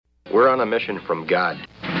We're on a mission from God.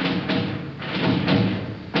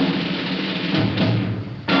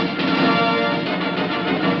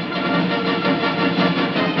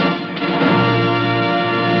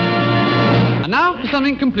 And now for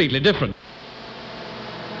something completely different.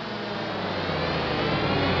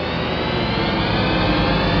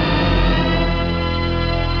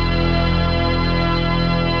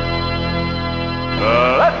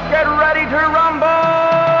 Let's get ready to rumble!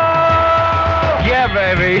 Yeah,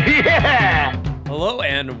 baby, yeah! Hello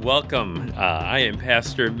and welcome. I am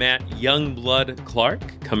Pastor Matt Youngblood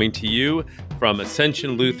Clark, coming to you from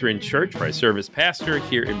Ascension Lutheran Church, where I serve as pastor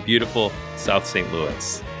here in beautiful South St.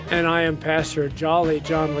 Louis. And I am Pastor Jolly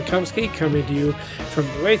John Lekumsky, coming to you from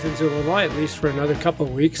New Athens, Illinois, at least for another couple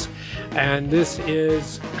of weeks. And this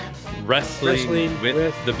is Wrestling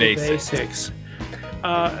with the Basics.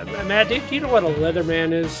 Matt, do you know what a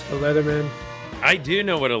Leatherman is? A Leatherman? I do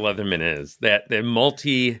know what a Leatherman is, that the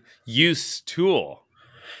multi-use tool.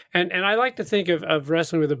 And I like to think of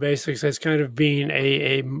Wrestling with the Basics as kind of being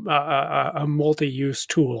a multi-use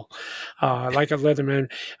tool, like a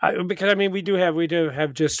Leatherman, because I mean we do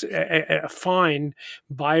have just a fine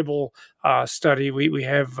Bible study. We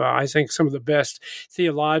have I think some of the best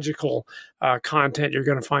theological content you're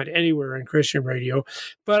going to find anywhere in Christian radio,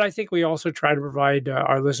 but I think we also try to provide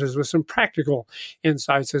our listeners with some practical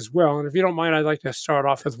insights as well. And if you don't mind, I'd like to start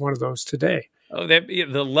off with one of those today. Oh, the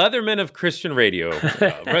Leatherman of Christian radio,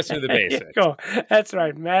 Wrestling with the Basics. Go. That's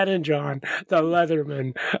right, Matt and John, the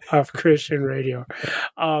Leatherman of Christian radio.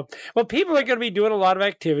 Well, people are going to be doing a lot of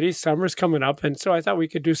activities. Summer's coming up, and so I thought we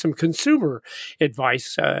could do some consumer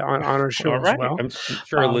advice on our show as well. I'm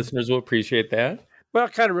sure our listeners will appreciate that. Well,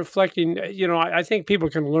 kind of reflecting, I think people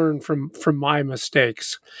can learn from my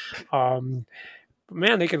mistakes.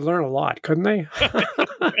 Man, they could learn a lot, couldn't they?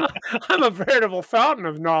 I'm a veritable fountain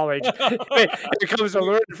of knowledge when it comes to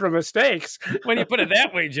learning from mistakes. When you put it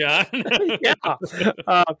that way, John.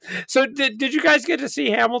 Yeah. So did you guys get to see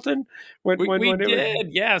Hamilton? We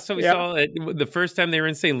did, yeah. So we saw it the first time they were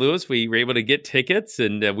in St. Louis. We were able to get tickets,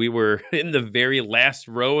 and we were in the very last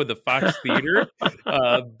row of the Fox Theater.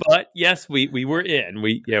 But yes, we were in.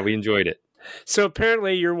 We enjoyed it. So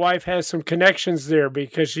apparently your wife has some connections there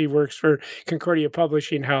because she works for Concordia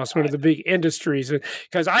Publishing House, one of the big industries,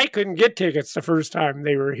 because I couldn't get tickets the first time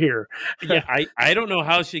they were here. Yeah, I don't know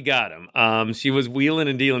how she got them. She was wheeling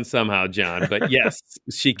and dealing somehow, John, but yes,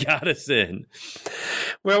 she got us in.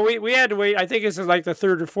 Well, we had to wait. I think this is like the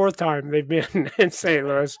third or fourth time they've been in St.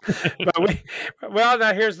 Louis. But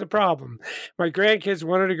now here's the problem. My grandkids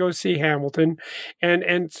wanted to go see Hamilton,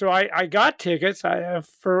 and so I got tickets. I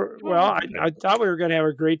thought we were going to have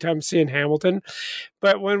a great time seeing Hamilton.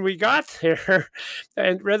 But when we got there,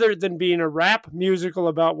 and rather than being a rap musical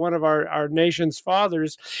about one of our nation's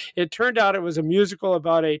fathers, it turned out it was a musical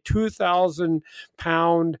about a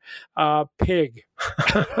 2,000-pound pig.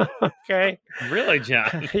 Okay. Really,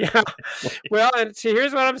 John? Yeah. Well, and see,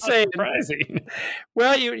 here's what I'm saying. Surprising.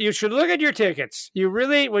 Well, you should look at your tickets. You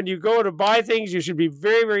really, when you go to buy things, you should be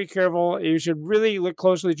very, very careful. You should really look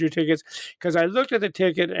closely at your tickets, because I looked at the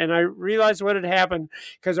ticket and I realized what had happened,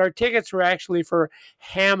 because our tickets were actually for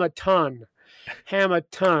Ham-a-ton.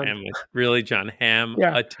 Ham-a-ton. Really, John?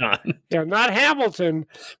 Ham-a-ton. Yeah, not Hamilton,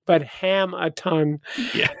 but Ham-a-ton.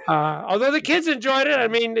 Yeah. Although the kids enjoyed it. I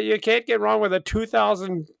mean, you can't get wrong with a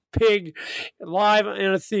 2,000 pig live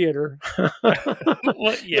in a theater.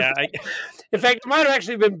 Well, yeah. In fact, it might have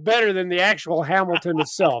actually been better than the actual Hamilton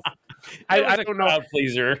itself. I don't know. Crowd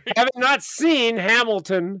pleaser. Having not seen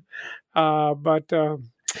Hamilton, but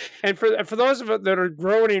and for those of us that are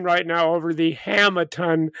groaning right now over the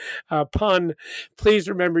Ham-a-ton pun, please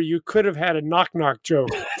remember you could have had a knock-knock joke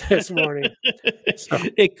this morning. So,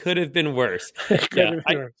 it could have been worse.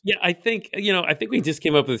 I think we just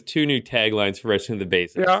came up with two new taglines for Wrestling with the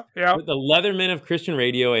Basics. Yeah. The Leatherman of Christian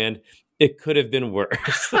radio and it could have been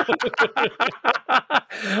worse.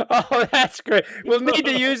 Oh, that's great. We'll need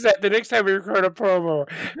to use that the next time we record a promo.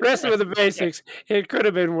 Wrestling with the Basics. It could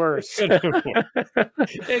have been worse. It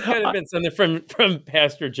could have been something from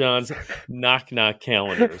Pastor John's knock-knock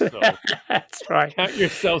calendar. So that's right. Count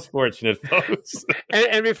yourselves fortunate, folks.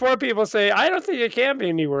 And before people say, I don't think it can be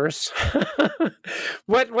any worse.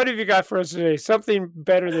 What have you got for us today? Something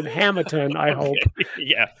better than Hamilton, I hope.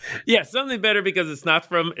 Yeah, something better, because it's not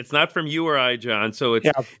from you or I, John. So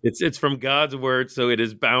it's from God's word. So it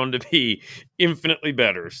is bound to be infinitely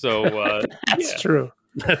better. So that's true.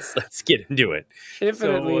 Let's get into it.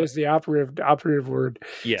 Infinitely is the operative word.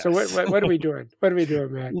 Yes. So what are we doing? What are we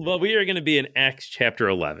doing, Matt? Well, we are going to be in Acts chapter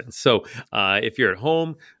 11. So if you're at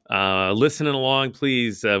home, listening along,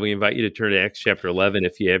 please, we invite you to turn to Acts chapter 11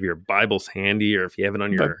 if you have your Bibles handy or if you have it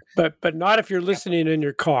on your... But not if you're listening in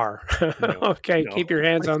your car. Okay, keep your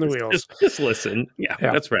hands on the wheels. Just listen. Yeah,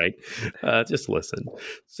 that's right. Just listen.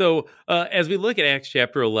 So as we look at Acts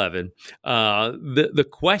chapter 11, the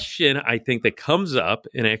question I think that comes up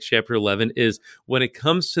in Acts chapter 11 is when it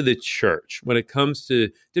comes to the church, when it comes to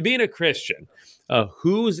being a Christian,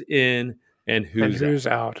 who's in and who's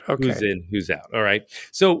out. Okay. Who's in, who's out. All right.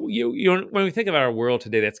 So you when we think about our world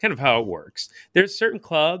today, that's kind of how it works. There's certain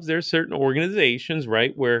clubs, there's certain organizations,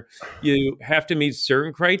 right, where you have to meet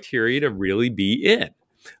certain criteria to really be in.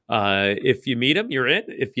 If you meet them, you're in.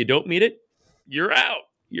 If you don't meet it, you're out.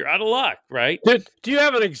 You're out of luck, right? Do you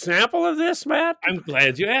have an example of this, Matt? I'm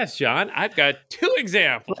glad you asked, John. I've got 2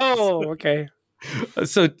 examples. Oh, okay.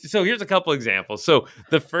 So here's a couple examples. So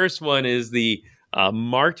the first one is the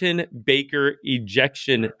Martin Baker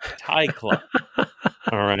Ejection Tie Club.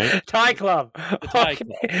 All right. Tie Club. Tie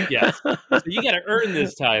Club. Yes. So you got to earn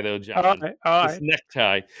this tie, though, John. All right. This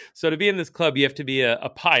necktie. So to be in this club, you have to be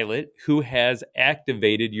a pilot who has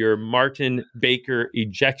activated your Martin Baker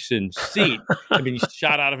ejection seat. I mean, you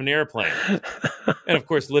shot out of an airplane. And, of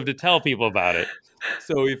course, live to tell people about it.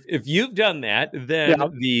 So if you've done that, then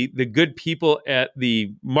the good people at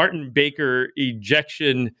the Martin Baker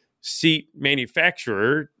ejection seat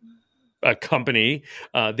manufacturer company,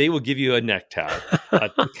 they will give you a necktie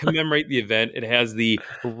to commemorate the event. It has the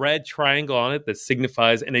red triangle on it that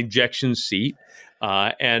signifies an ejection seat.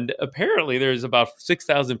 And apparently there's about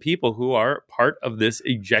 6,000 people who are part of this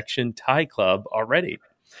ejection tie club already.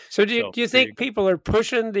 So do you think people are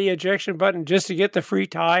pushing the ejection button just to get the free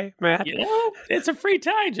tie, Matt? It's a free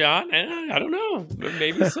tie, John. I don't know.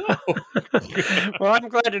 Maybe so. Well, I'm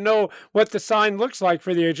glad to know what the sign looks like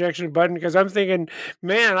for the ejection button because I'm thinking,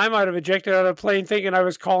 man, I might have ejected out of a plane thinking I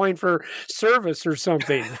was calling for service or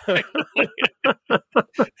something.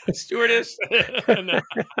 Stewardess.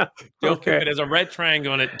 Don't put it as a red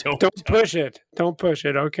triangle on it. Don't push it. Don't push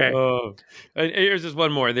it. Okay. Here's just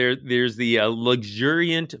one more. There's the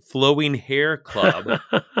luxuriant flowing hair club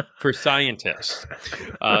for scientists.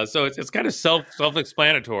 So it's kind of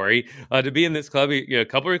self-explanatory. To be in this club, a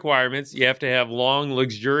couple of requirements. You have to have long,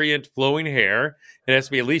 luxuriant flowing hair. It has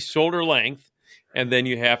to be at least shoulder length, and then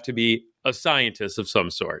you have to be a scientist of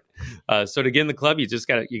some sort. So to get in the club, you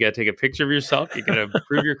got to take a picture of yourself. You got to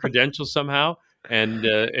prove your credentials somehow, and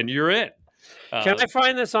you're in. Can I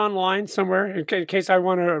find this online somewhere in case I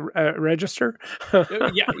want to register?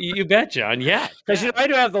 Yeah, you bet, John. Yeah, because I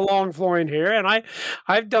do have the long flowing hair, and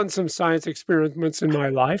I've done some science experiments in my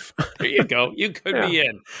life. There you go. You could be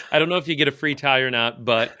in. I don't know if you get a free tie or not,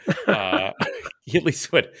 but you at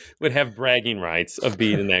least would have bragging rights of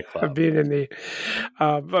being in that club. Of being in the.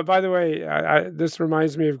 But by the way, this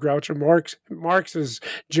reminds me of Groucho Marx's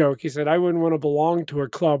joke. He said, "I wouldn't want to belong to a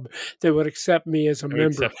club that would accept me as a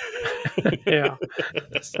member." Yeah.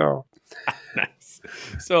 So nice.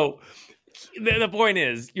 So the point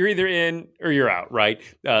is, you're either in or you're out, right?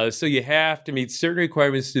 So you have to meet certain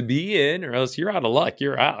requirements to be in, or else you're out of luck.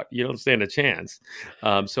 You're out. You don't stand a chance.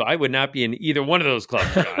 So I would not be in either one of those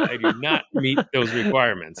clubs, John. I do not meet those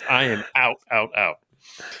requirements. I am out.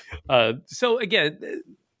 So again,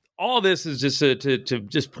 all this is just to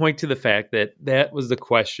just point to the fact that was the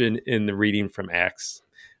question in the reading from Acts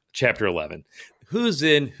chapter 11. Who's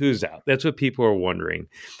in, who's out? That's what people are wondering.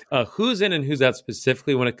 Who's in and who's out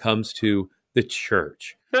specifically when it comes to the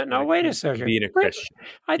church? No, wait a second. Being a Christian.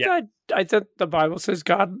 I thought the Bible says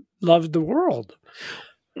God loved the world.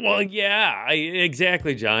 Well, yeah,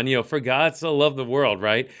 exactly, John. For God so loved the world,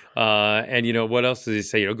 right? And what else does he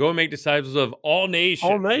say? Go and make disciples of all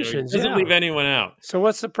nations. All nations. He doesn't leave anyone out. So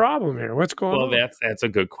what's the problem here? What's going on? Well, that's a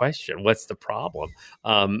good question. What's the problem?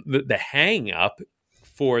 The hang up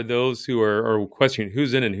for those who are questioning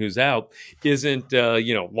who's in and who's out isn't,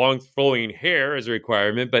 long flowing hair as a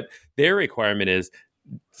requirement, but their requirement is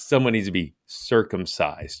someone needs to be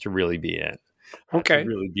circumcised to really be in. Okay. To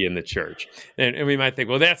really be in the church. And we might think,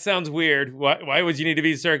 well, that sounds weird. Why would you need to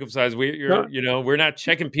be circumcised? We're not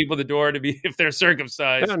checking people at the door to be if they're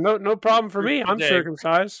circumcised. Yeah, no problem for me. I'm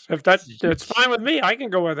circumcised. If it's fine with me, I can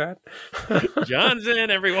go with that. John's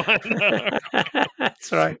in, everyone.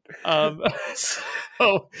 That's right.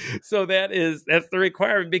 So that's the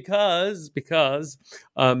requirement because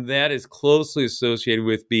that is closely associated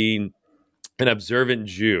with being an observant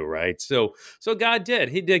Jew, right? So God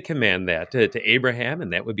did command that to Abraham,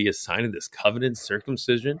 and that would be a sign of this covenant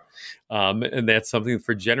circumcision. And that's something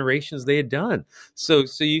for generations they had done. So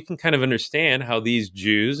you can kind of understand how these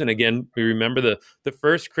Jews, and again, we remember the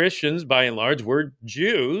first Christians by and large were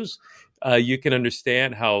Jews. You can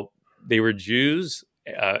understand how they were Jews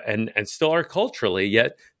and still are culturally,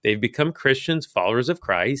 yet they've become Christians, followers of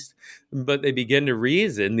Christ, but they begin to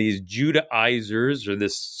reason, these Judaizers or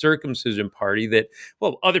this circumcision party, that,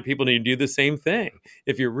 well, other people need to do the same thing.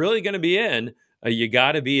 If you're really going to be in, you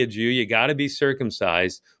got to be a Jew, you got to be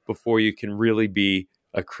circumcised before you can really be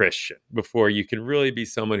a Christian, before you can really be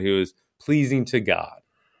someone who is pleasing to God.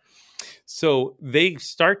 So they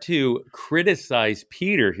start to criticize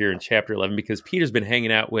Peter here in chapter 11 because Peter's been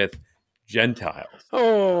hanging out with Gentiles.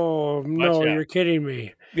 Oh, no, you're kidding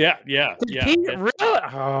me. Yeah. Peter, really?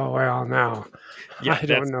 Oh, well, now. Yeah, I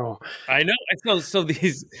don't know. I know. So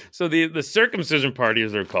the circumcision party,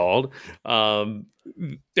 as they're called,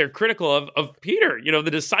 they're critical of Peter,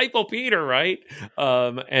 the disciple Peter, right?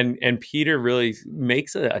 And Peter really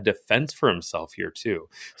makes a defense for himself here too.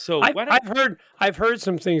 So I've heard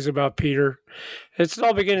some things about Peter. It's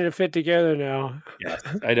all beginning to fit together now. Yes,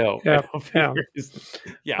 I know. Yeah.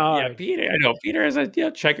 Peter. I know Peter has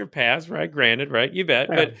a checkered past, right? Granted, right? You bet.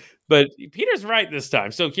 Yeah. But Peter's right this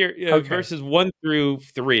time. So here, verses 1 through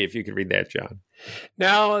 3, if you could read that, John.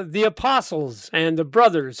 Now the apostles and the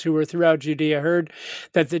brothers who were throughout Judea heard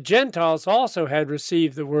that the Gentiles also had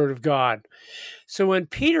received the word of God. So when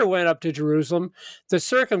Peter went up to Jerusalem, the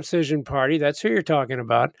circumcision party, that's who you're talking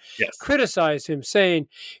about, yes, criticized him, saying,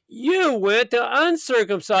 "You went to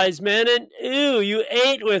uncircumcised men, and you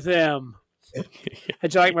ate with them."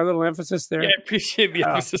 Did you like my little emphasis there? Yeah, I appreciate the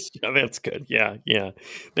emphasis. Yeah, that's good. Yeah.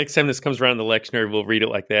 Next time this comes around in the lectionary, we'll read it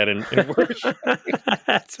like that and worship.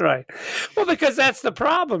 That's right. Well, because that's the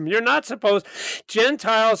problem. You're not supposed.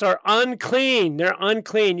 Gentiles are unclean. They're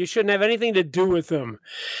unclean. You shouldn't have anything to do with them.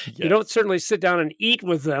 Yes. You don't certainly sit down and eat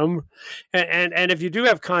with them. And if you do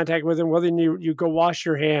have contact with them, well, then you go wash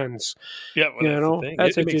your hands. Yeah, well,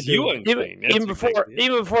 that's what you do. Even before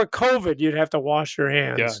COVID, you'd have to wash your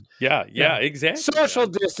hands. Yeah. Exactly. Social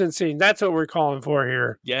distancing. That's what we're calling for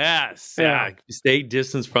here. Yes. Stay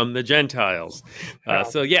distance from the Gentiles.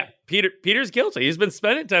 Peter's guilty. He's been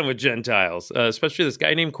spending time with Gentiles, especially this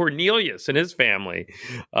guy named Cornelius and his family.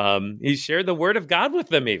 He shared the word of God with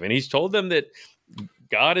them even. He's told them that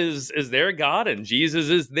God is their God and Jesus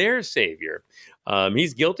is their Savior.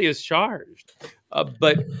 He's guilty as charged.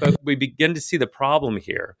 But we begin to see the problem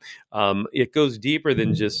here. It goes deeper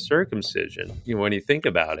than just circumcision, when you think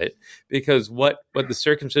about it, because what the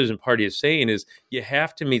circumcision party is saying is you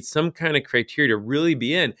have to meet some kind of criteria to really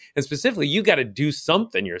be in. And specifically, you got to do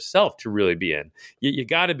something yourself to really be in. You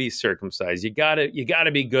got to be circumcised. You got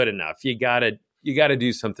to be good enough. You got to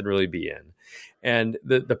do something to really be in. And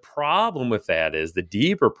the problem with that is, the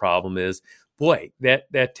deeper problem is, boy,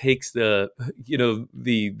 that takes the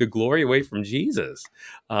glory away from Jesus.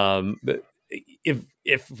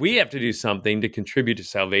 If we have to do something to contribute to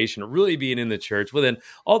salvation, or really being in the church, well, then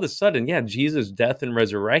all of a sudden, Jesus' death and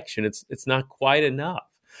resurrection, it's not quite enough.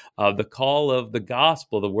 The call of the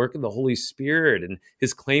gospel, the work of the Holy Spirit, and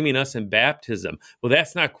his claiming us in baptism, well,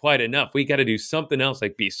 that's not quite enough. We got to do something else,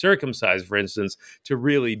 like be circumcised, for instance, to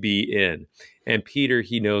really be in. And Peter,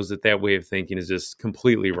 he knows that way of thinking is just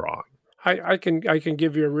completely wrong. I can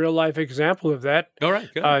give you a real life example of that. All right,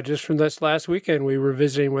 good. Just from this last weekend, we were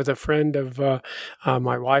visiting with a friend of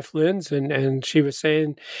my wife, Lynn's, and she was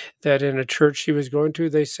saying that in a church she was going to,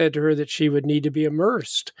 they said to her that she would need to be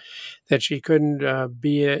immersed, that she couldn't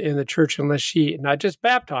be in the church unless she, not just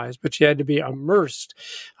baptized, but she had to be immersed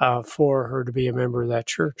for her to be a member of that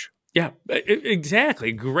church. Yeah,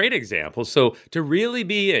 exactly. Great example. So to really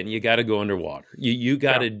be in, you got to go underwater. You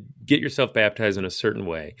got to get yourself baptized in a certain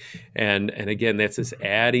way. And again, that's just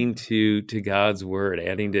adding to God's word,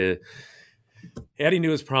 adding to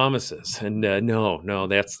his promises. And no,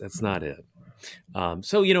 that's not it.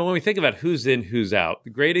 So, when we think about who's in, who's out,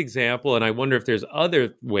 great example. And I wonder if there's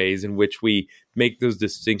other ways in which we make those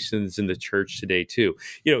distinctions in the church today too.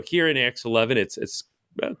 Here in Acts 11, it's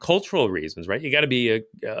cultural reasons, right? You got to be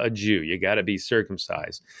a Jew. You got to be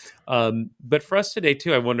circumcised. But for us today,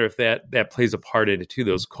 too, I wonder if that plays a part into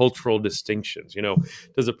those cultural distinctions.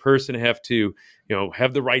 Does a person have to,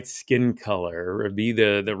 have the right skin color, or be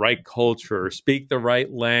the right culture, or speak the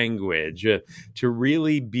right language to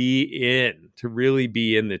really be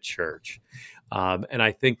in the church? And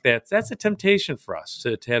I think that's a temptation for us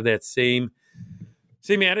to have that same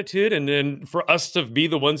attitude, and then for us to be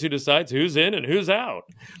the ones who decides who's in and who's out.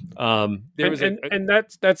 And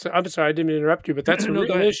that's I'm sorry, I didn't mean to interrupt you, but that's a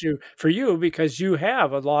real issue for you, because you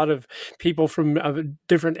have a lot of people from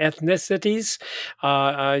different ethnicities.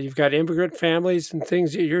 You've got immigrant families and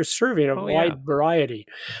things. You're serving a wide variety.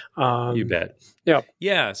 You bet. Yeah.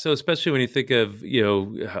 Yeah, so especially when you think of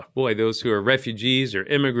boy, those who are refugees or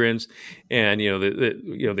immigrants, and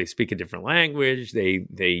they speak a different language, they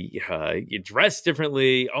dress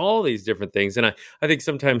differently, all these different things, and I think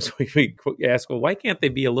sometimes we ask, well, why can't they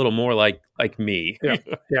be a little more like me? Yeah.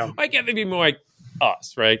 Yeah. Why can't they be more like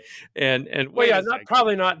us, right? And Well, wait yeah, a second.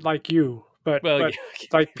 probably not like you, but Well,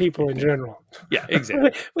 like people in general. yeah,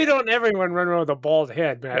 exactly. We don't everyone run around with a bald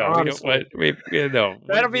head, man. No, honestly, no,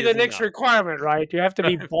 that'll be the next enough. requirement, right? You have to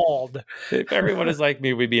be bald. If everyone is like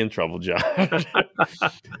me, we'd be in trouble, John.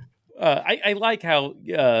 I like how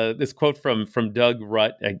this quote from Doug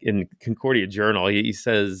Rutt in Concordia Journal. He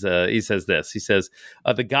says this. He says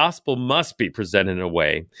the gospel must be presented in a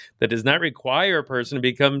way that does not require a person to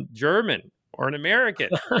become German or an American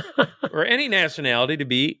or any nationality to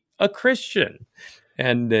be a Christian.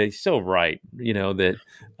 And he's so right, that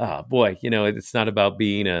it's not about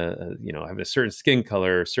being having a certain skin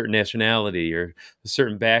color, or a certain nationality, or a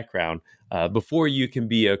certain background before you can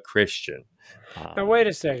be a Christian. Now, wait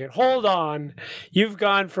a second. Hold on. You've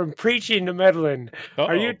gone from preaching to meddling.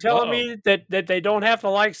 Are you telling me that they don't have to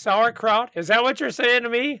like sauerkraut? Is that what you're saying to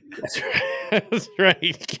me? That's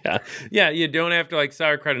right. Yeah. You don't have to like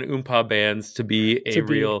sauerkraut and Oompa bands to be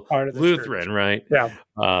real part of the Lutheran, church. right?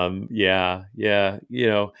 Yeah.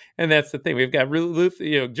 Yeah. And that's the thing. We've got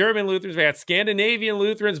German Lutherans. We got Scandinavian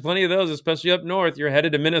Lutherans. Plenty of those, especially up north. You're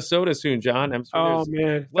headed to Minnesota soon, John. I'm sure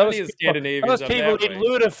man, plenty of Scandinavians. Those people eat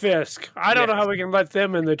lutefisk. I don't know how we can let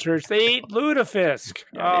them in the church. They eat lutefisk.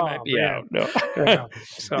 Yeah, they might be out. No.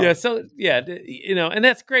 Yeah. And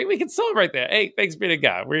that's great. We can celebrate that. Hey, thanks be to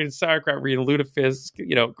God. We're in sauerkraut. We're in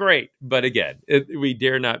lutefisk. Great. But again, we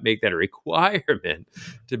dare not make that a requirement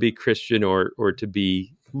to be Christian or to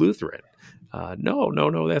be Lutheran.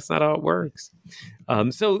 No, that's not how it works.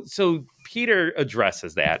 So Peter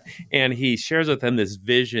addresses that, and he shares with them this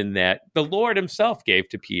vision that the Lord himself gave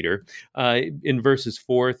to Peter in verses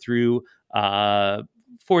 4 through 10.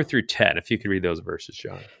 If you could read those verses,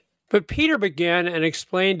 John. But Peter began and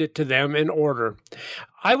explained it to them in order.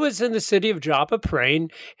 I was in the city of Joppa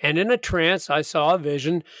praying, and in a trance I saw a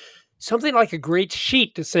vision, something like a great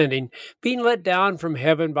sheet descending, being let down from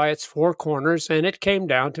heaven by its four corners, and it came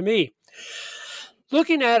down to me.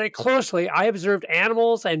 Looking at it closely, I observed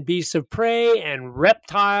animals and beasts of prey and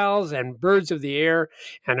reptiles and birds of the air,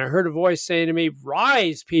 and I heard a voice saying to me,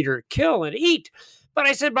 "Rise, Peter, kill and eat." But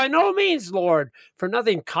I said, "By no means, Lord, for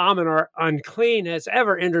nothing common or unclean has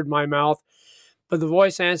ever entered my mouth." But the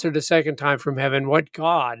voice answered a second time from heaven, "What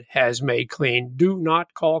God has made clean, do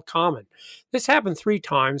not call common." This happened 3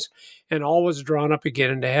 times, and all was drawn up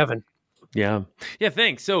again into heaven. Yeah,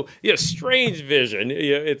 thanks. So, strange vision.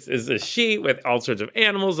 It's a sheet with all sorts of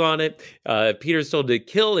animals on it. Peter's told to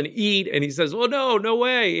kill and eat, and he says, "Well, no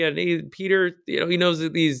way." And Peter, he knows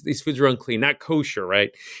that these foods are unclean, not kosher,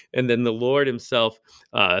 right? And then the Lord himself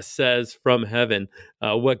says from heaven,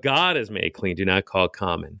 "What God has made clean, do not call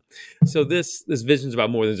common." So this vision is about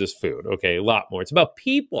more than just food. Okay, a lot more. It's about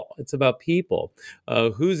people. It's about people,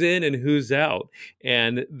 who's in and who's out,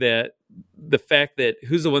 and that. The fact that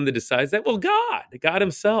who's the one that decides that? Well, God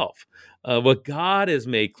himself. What God has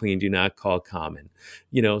made clean, do not call common.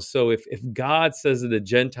 So if God says that the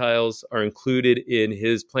Gentiles are included in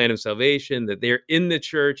his plan of salvation, that they're in the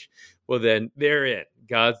church, well, then they're in.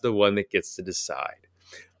 God's the one that gets to decide.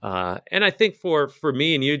 And I think for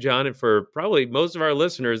me and you, John, and for probably most of our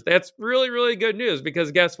listeners, that's really, really good news,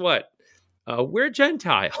 because guess what? We're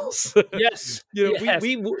Gentiles. Yes. Yes.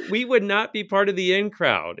 We would not be part of the in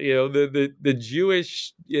crowd. The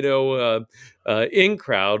Jewish in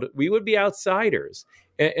crowd. We would be outsiders.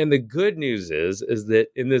 And the good news is that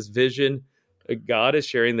in this vision, God is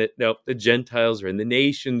sharing that the Gentiles are in, the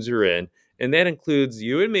nations are in, and that includes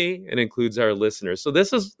you and me, and includes our listeners. So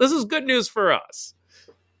this is good news for us.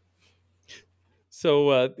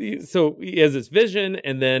 So he has this vision,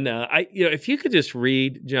 and then if you could just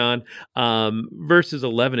read, John, verses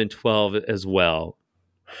 11 and 12 as well.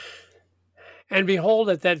 And behold,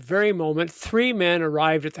 at that very moment, 3 men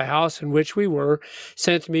arrived at the house in which we were,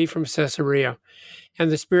 sent to me from Caesarea. And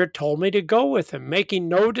the Spirit told me to go with them, making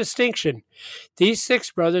no distinction. These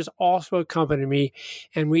 6 brothers also accompanied me,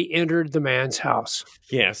 and we entered the man's house.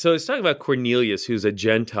 Yeah, so it's talking about Cornelius, who's a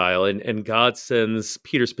Gentile, and God sends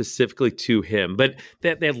Peter specifically to him. But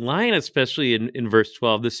that line, especially in verse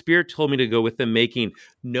 12, the Spirit told me to go with them, making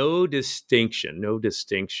no distinction.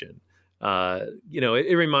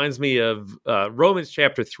 It reminds me of Romans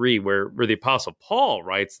chapter 3, where the Apostle Paul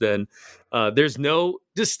writes, then there's no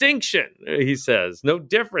distinction, he says, no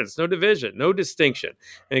difference, no division, no distinction.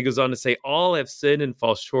 And he goes on to say, all have sinned and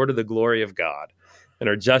fall short of the glory of God, and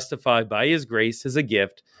are justified by his grace as a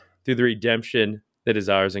gift through the redemption that is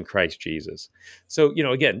ours in Christ Jesus. So,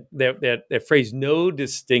 again, that phrase, no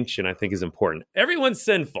distinction, I think is important. Everyone's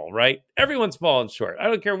sinful, right? Everyone's fallen short. I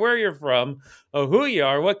don't care where you're from, or who you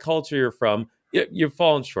are, what culture you're from, you've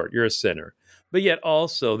fallen short. You're a sinner. But yet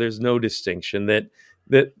also there's no distinction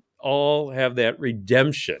that all have that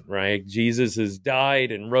redemption, right? Jesus has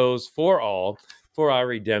died and rose for all, for our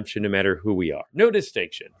redemption, no matter who we are. No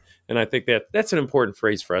distinction. And I think that's an important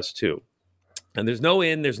phrase for us too. And there's no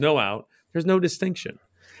in, there's no out, there's no distinction.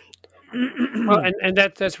 Well, and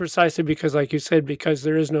that's precisely because, like you said, because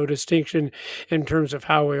there is no distinction in terms of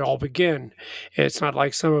how we all begin. It's not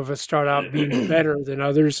like some of us start out being better than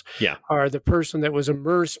others, or the person that was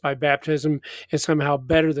immersed by baptism is somehow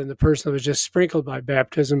better than the person that was just sprinkled by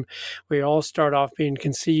baptism. We all start off being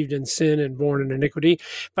conceived in sin and born in iniquity.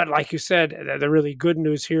 But like you said, the really good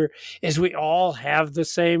news here is we all have the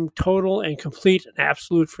same total and complete and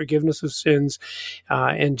absolute forgiveness of sins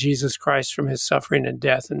in Jesus Christ from his suffering and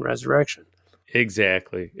death and resurrection.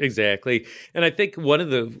 Exactly. And I think one of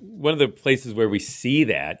the places where we see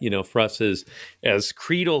that, for us as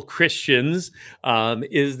creedal Christians,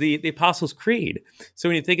 is the Apostles' Creed. So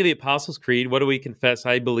when you think of the Apostles' Creed, what do we confess?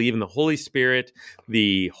 I believe in the Holy Spirit,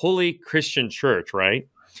 the Holy Christian Church, right?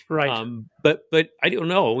 Right. But I don't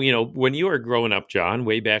know, when you were growing up, John,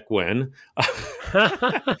 way back when,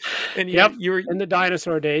 and you were in the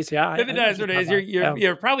dinosaur days. Yeah. In the dinosaur days,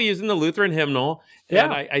 you're probably using the Lutheran hymnal.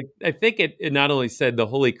 Yeah. And I think it not only said the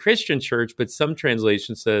Holy Christian Church, but some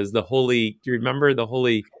translation says the Holy, do you remember the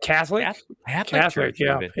Holy Catholic Church?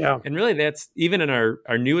 Yeah. And really that's, even in our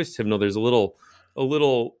newest hymnal, there's a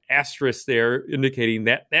little asterisk there indicating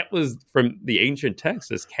that was from the ancient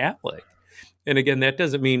text as Catholic. And again, that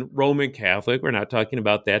doesn't mean Roman Catholic. We're not talking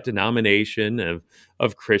about that denomination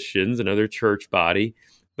of Christians, another church body.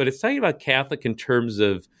 But it's talking about Catholic in terms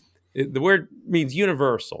of, the word means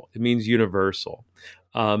universal. It means universal.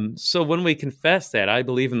 So when we confess that, I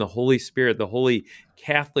believe in the Holy Spirit, the Holy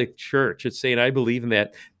Catholic Church, it's saying I believe in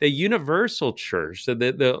that. The universal church, so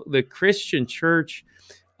the Christian church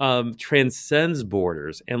transcends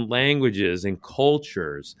borders and languages and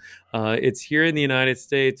cultures. It's here in the United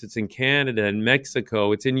States. It's in Canada and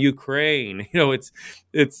Mexico. It's in Ukraine. It's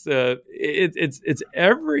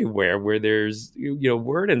everywhere where there's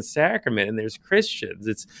word and sacrament and there's Christians.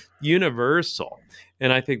 It's universal,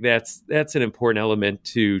 and I think that's an important element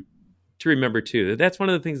to remember too. That's one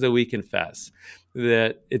of the things that we confess,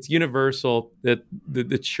 that it's universal. That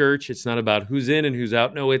the church, it's not about who's in and who's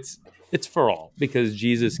out. No, it's for all, because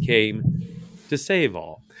Jesus came to save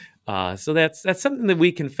all. So that's something that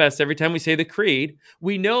we confess every time we say the creed.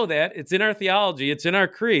 We know that it's in our theology, it's in our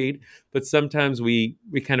creed, but sometimes we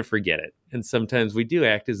kind of forget it. And sometimes we do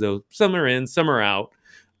act as though some are in, some are out.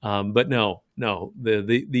 But no,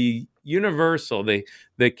 the universal, the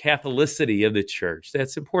Catholicity of the church,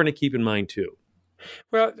 that's important to keep in mind too.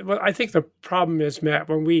 Well, I think the problem is, Matt,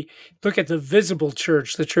 when we look at the visible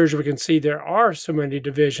church, the church, we can see there are so many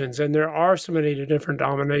divisions and there are so many different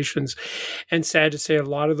denominations. And sad to say, a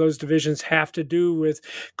lot of those divisions have to do with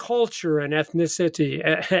culture and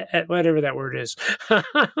ethnicity, whatever that word is.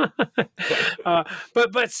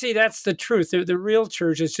 But see, that's the truth. The real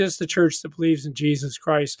church is just the church that believes in Jesus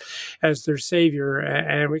Christ as their Savior.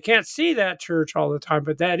 And we can't see that church all the time,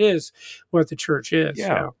 but that is what the church is.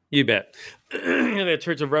 Yeah. You bet. The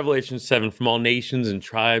Church of Revelation 7, from all nations and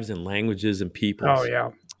tribes and languages and peoples. Oh, yeah.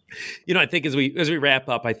 I think as we wrap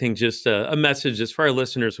up, I think just a message just for our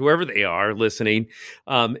listeners, whoever they are listening,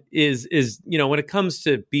 is when it comes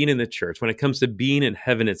to being in the church, when it comes to being in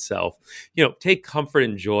heaven itself, take comfort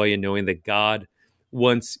and joy in knowing that God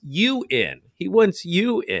wants you in. He wants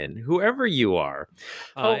you in, whoever you are.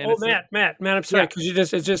 Matt, I'm sorry,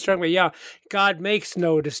 because it just struck me. Yeah, God makes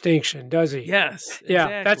no distinction, does he? Yes. Yeah,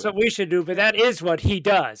 exactly. That's what we should do, but that is what he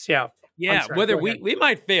does. Yeah. Yeah, sorry, whether we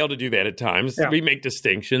might fail to do that at times. Yeah. We make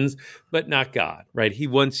distinctions, but not God, right? He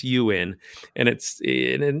wants you in. And it's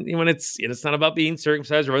not about being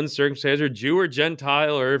circumcised or uncircumcised or Jew or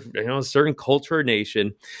Gentile or a certain culture or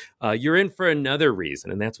nation. You're in for another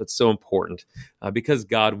reason, and that's what's so important, because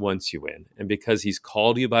God wants you in, and because he's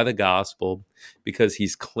called you by the gospel, because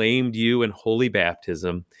he's claimed you in holy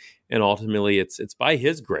baptism, and ultimately it's by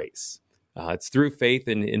his grace. It's through faith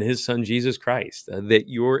in his son, Jesus Christ, that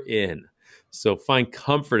you're in. So find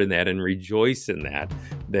comfort in that and rejoice in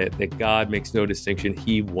that God makes no distinction.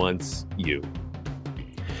 He wants you.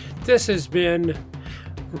 This has been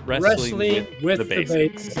Wrestling with the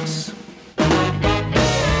Basics.